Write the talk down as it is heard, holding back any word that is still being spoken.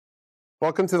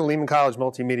Welcome to the Lehman College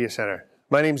Multimedia Center.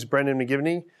 My name is Brendan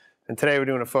McGivney, and today we're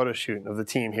doing a photo shoot of the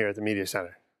team here at the Media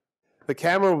Center. The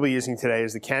camera we'll be using today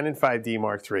is the Canon 5D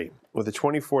Mark III with a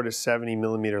 24 to 70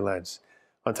 millimeter lens.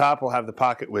 On top we'll have the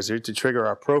Pocket Wizard to trigger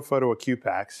our Pro Photo Acute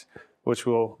packs, which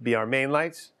will be our main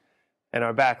lights, and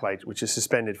our backlight, which is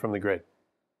suspended from the grid.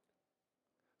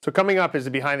 So coming up is the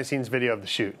behind the scenes video of the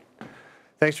shoot.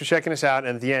 Thanks for checking us out,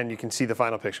 and at the end you can see the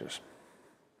final pictures.